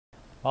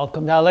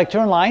Welcome to our lecture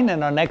online,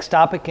 and our next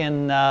topic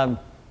in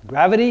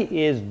gravity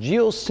is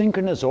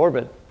geosynchronous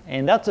orbit.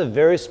 And that's a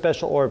very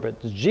special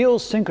orbit.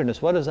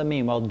 Geosynchronous, what does that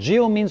mean? Well,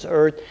 geo means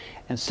Earth,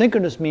 and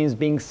synchronous means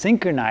being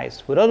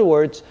synchronized. With other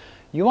words,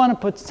 you want to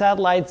put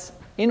satellites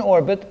in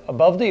orbit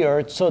above the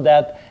Earth so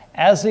that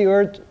as the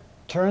Earth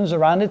turns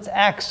around its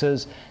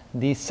axis,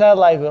 the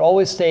satellite would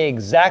always stay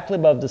exactly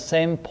above the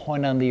same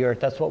point on the Earth.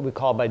 That's what we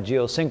call by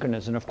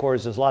geosynchronous. And of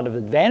course, there's a lot of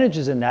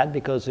advantages in that,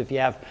 because if you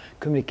have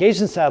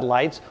communication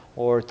satellites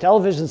or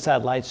television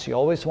satellites, you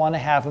always want to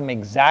have them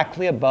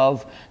exactly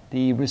above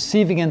the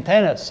receiving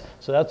antennas.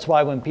 So that's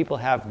why when people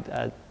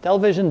have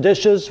television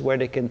dishes where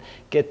they can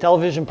get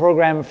television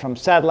programming from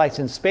satellites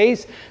in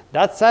space,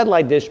 that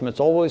satellite dish must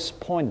always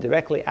point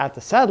directly at the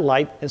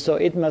satellite, and so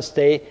it must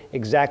stay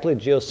exactly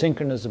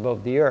geosynchronous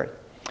above the Earth.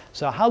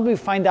 So how do we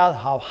find out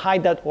how high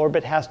that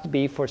orbit has to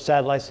be for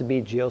satellites to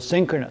be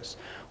geosynchronous?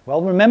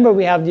 Well, remember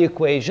we have the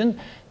equation.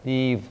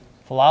 The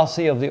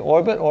velocity of the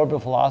orbit, orbital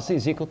velocity,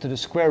 is equal to the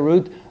square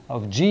root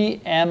of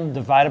gm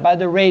divided by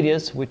the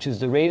radius, which is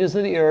the radius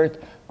of the Earth,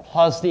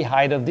 plus the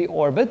height of the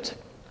orbit.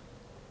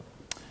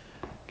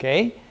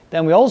 Okay.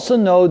 Then we also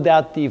know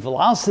that the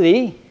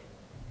velocity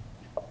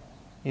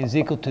is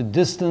equal to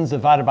distance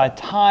divided by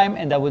time,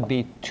 and that would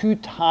be 2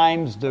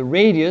 times the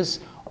radius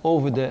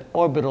over the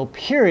orbital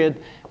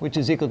period, which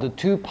is equal to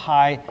 2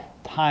 pi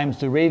times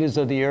the radius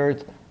of the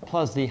Earth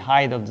plus the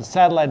height of the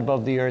satellite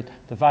above the Earth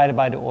divided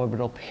by the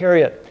orbital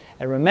period.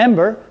 And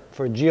remember,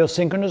 for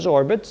geosynchronous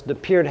orbits, the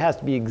period has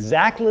to be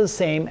exactly the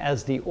same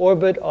as the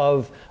orbit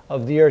of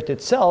the Earth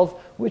itself,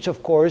 which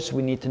of course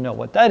we need to know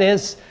what that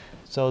is.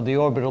 So the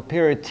orbital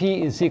period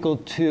t is equal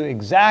to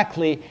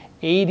exactly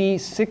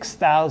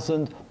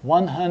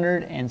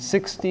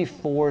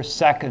 86,164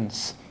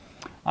 seconds.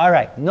 All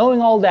right,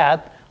 knowing all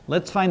that,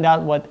 let's find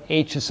out what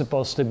h is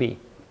supposed to be.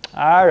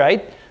 All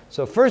right,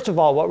 so first of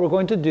all, what we're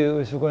going to do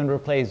is we're going to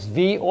replace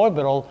v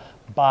orbital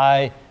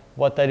by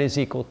what that is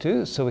equal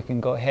to. So we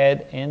can go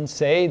ahead and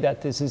say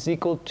that this is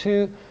equal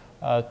to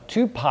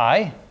 2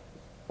 pi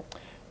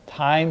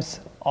times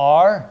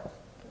r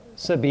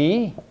sub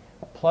e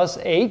plus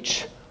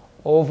h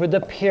over the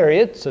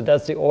period. So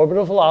that's the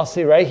orbital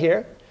velocity right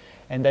here.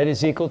 And that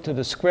is equal to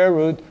the square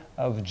root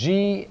of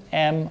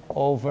gm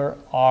over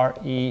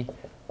re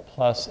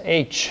plus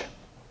h.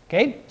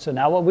 Okay, so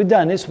now what we've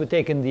done is we've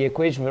taken the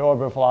equation for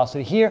orbital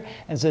velocity here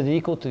and set it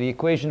equal to the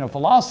equation of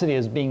velocity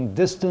as being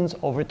distance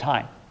over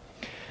time.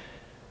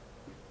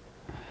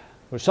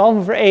 We're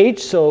solving for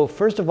h, so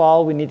first of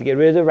all, we need to get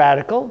rid of the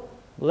radical.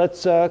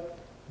 Let's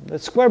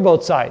square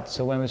both sides.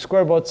 So when we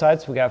square both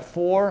sides, we got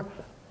 4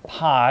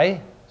 pi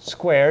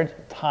squared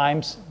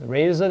times the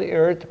radius of the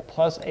Earth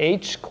plus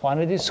h,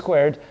 quantity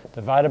squared,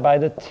 divided by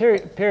the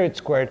period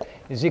squared,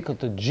 is equal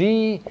to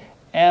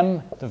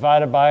gm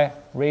divided by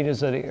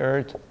radius of the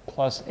Earth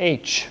plus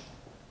h.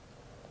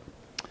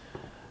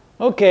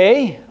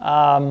 Okay,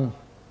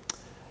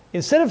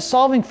 instead of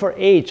solving for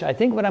h, I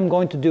think what I'm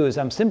going to do is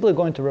I'm simply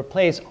going to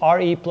replace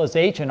re plus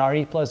h and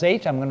re plus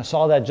h. I'm going to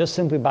solve that just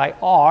simply by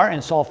r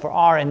and solve for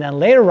r, and then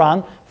later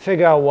on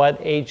figure out what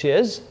h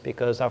is,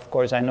 because of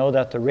course I know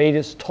that the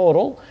radius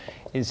total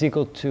is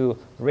equal to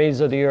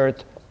radius of the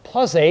Earth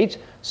plus h.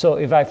 So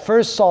if I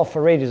first solve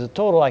for radius of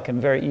total, I can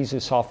very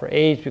easily solve for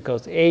h,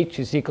 because h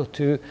is equal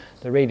to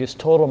the radius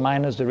total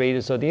minus the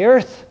radius of the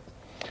Earth.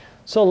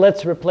 So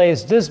let's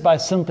replace this by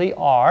simply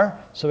r.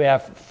 So we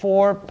have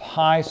 4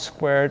 pi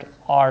squared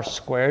r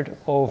squared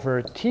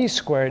over t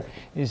squared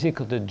is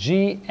equal to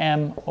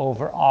gm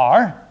over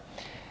r.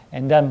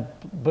 And then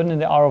putting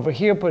the r over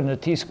here, putting the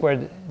t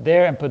squared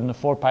there, and putting the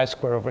 4 pi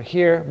squared over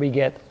here, we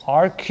get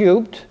r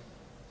cubed.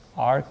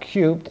 R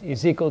cubed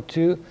is equal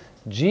to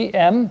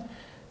gm,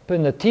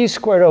 putting the t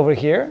squared over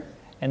here,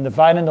 and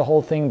dividing the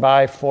whole thing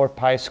by 4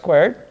 pi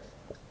squared.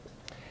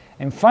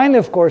 And finally,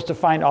 of course, to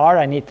find r,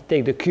 I need to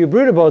take the cube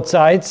root of both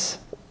sides.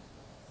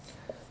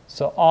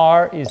 So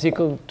r is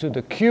equal to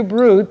the cube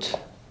root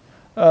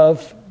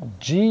of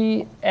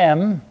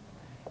gm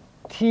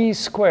t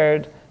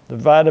squared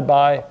divided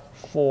by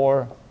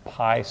 4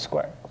 pi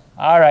squared.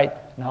 All right,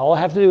 now all I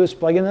have to do is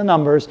plug in the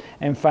numbers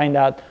and find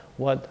out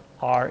what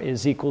r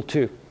is equal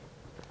to.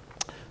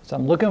 So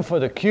I'm looking for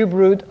the cube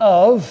root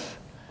of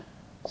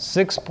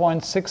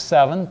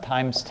 6.67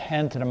 times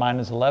 10 to the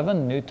minus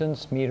 11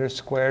 newtons meters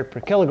squared per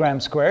kilogram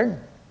squared.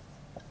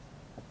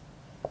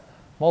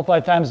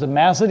 Multiply times the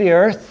mass of the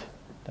Earth,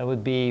 that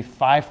would be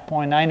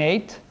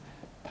 5.98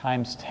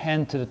 times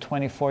 10 to the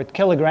 24th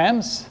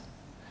kilograms.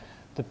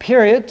 The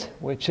period,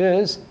 which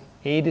is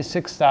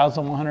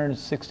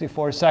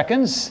 86,164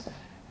 seconds,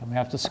 and we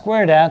have to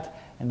square that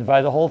and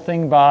divide the whole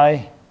thing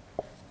by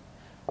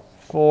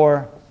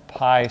 4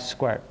 pi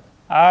squared.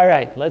 All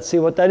right, let's see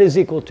what that is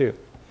equal to.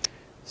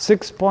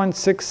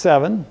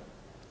 6.67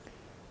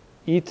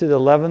 e to the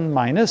 11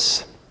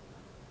 minus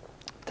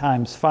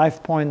times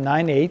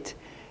 5.98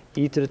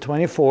 e to the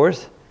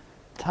 24th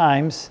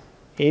times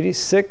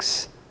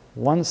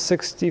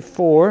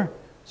 86,164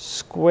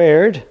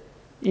 squared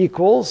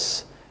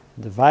equals,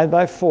 divide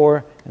by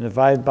 4 and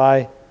divide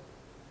by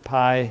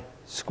pi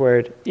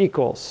squared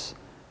equals.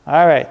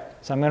 All right,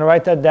 so I'm going to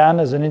write that down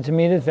as an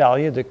intermediate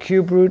value, the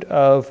cube root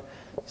of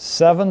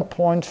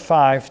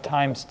 7.5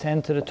 times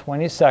 10 to the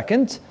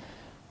 22nd.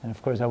 And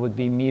of course, that would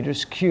be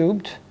meters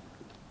cubed.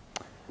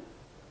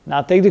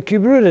 Now take the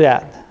cube root of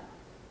that.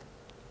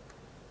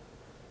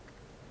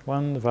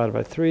 1 divided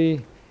by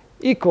 3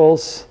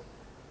 equals,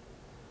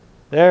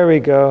 there we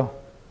go.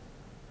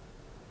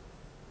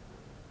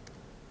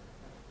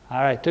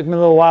 All right, took me a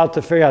little while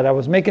to figure out. I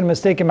was making a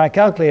mistake in my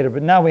calculator,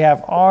 but now we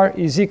have R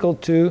is equal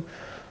to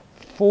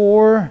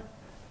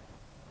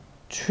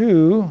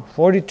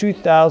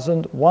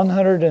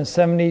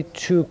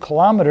 42,172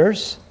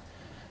 kilometers,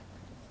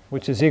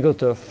 which is equal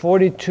to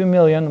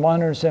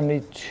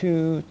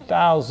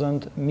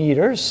 42,172,000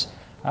 meters.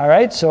 All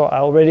right, so I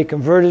already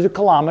converted to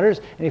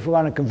kilometers. And if we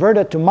want to convert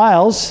that to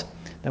miles,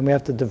 then we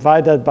have to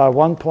divide that by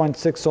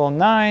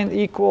 1.609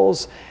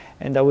 equals,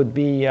 and that would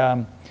be,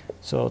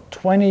 so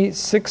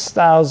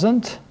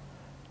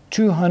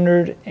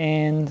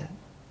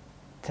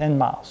 26,210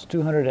 miles,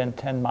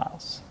 210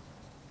 miles.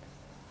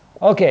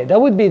 Okay, that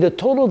would be the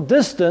total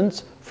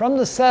distance from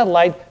the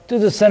satellite to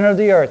the center of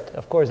the Earth.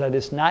 Of course, that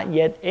is not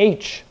yet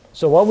h.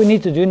 So what we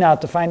need to do now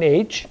to find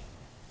h,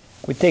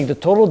 we take the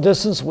total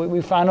distance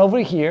we found over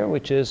here,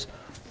 which is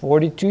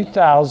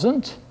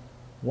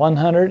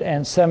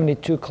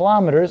 42,172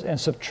 kilometers, and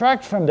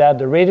subtract from that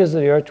the radius of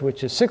the Earth,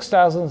 which is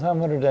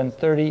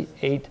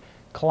 6,738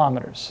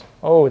 kilometers.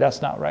 Oh,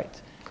 that's not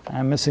right.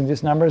 I'm missing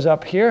these numbers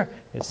up here.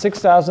 It's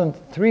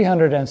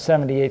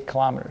 6,378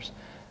 kilometers.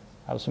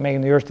 I was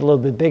making the Earth a little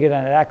bit bigger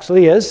than it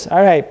actually is.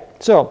 All right,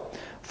 so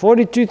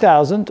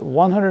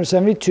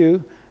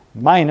 42,172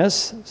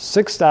 minus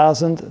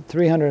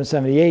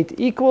 6,378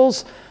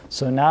 equals,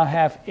 so now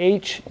have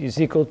h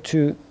is equal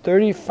to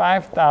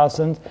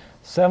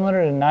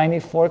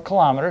 35,794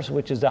 kilometers,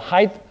 which is the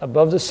height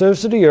above the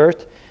surface of the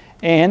Earth.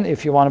 And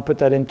if you want to put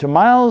that into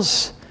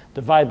miles,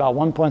 divide by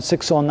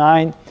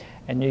 1.609,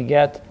 and you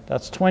get,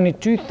 that's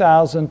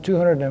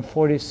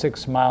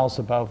 22,246 miles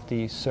above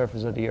the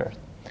surface of the Earth.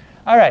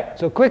 All right,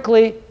 so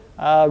quickly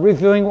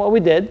reviewing what we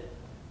did.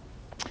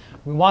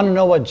 We want to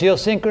know what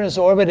geosynchronous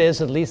orbit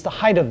is, at least the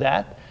height of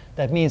that.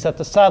 That means that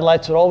the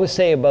satellites would always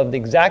stay above the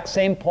exact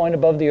same point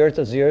above the Earth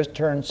as the Earth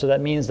turns. So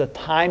that means the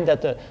time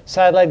that the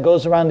satellite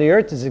goes around the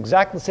Earth is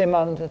exactly the same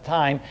amount of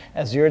time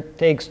as the Earth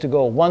takes to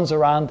go once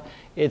around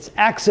its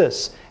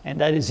axis.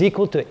 And that is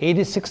equal to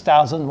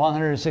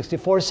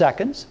 86,164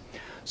 seconds.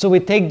 So we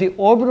take the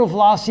orbital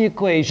velocity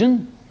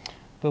equation,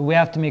 but we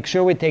have to make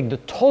sure we take the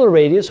total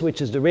radius, which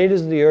is the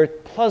radius of the Earth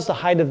plus the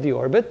height of the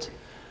orbit.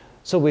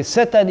 So we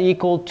set that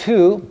equal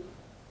to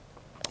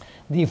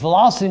the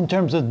velocity in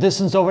terms of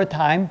distance over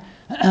time,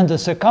 and the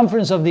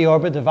circumference of the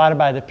orbit divided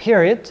by the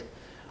period.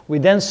 We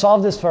then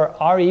solve this for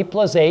RE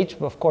plus H,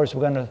 but of course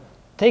we're going to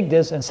take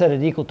this and set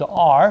it equal to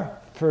R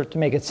to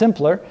make it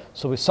simpler.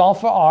 So we solve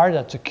for R,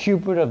 that's a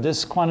cube root of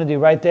this quantity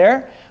right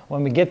there.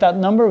 When we get that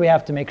number, we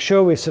have to make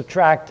sure we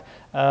subtract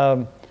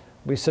the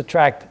radius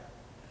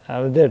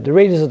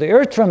of the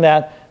Earth from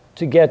that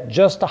to get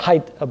just the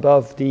height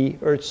above the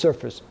Earth's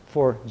surface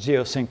for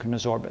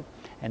geosynchronous orbit.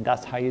 And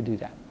that's how you do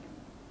that.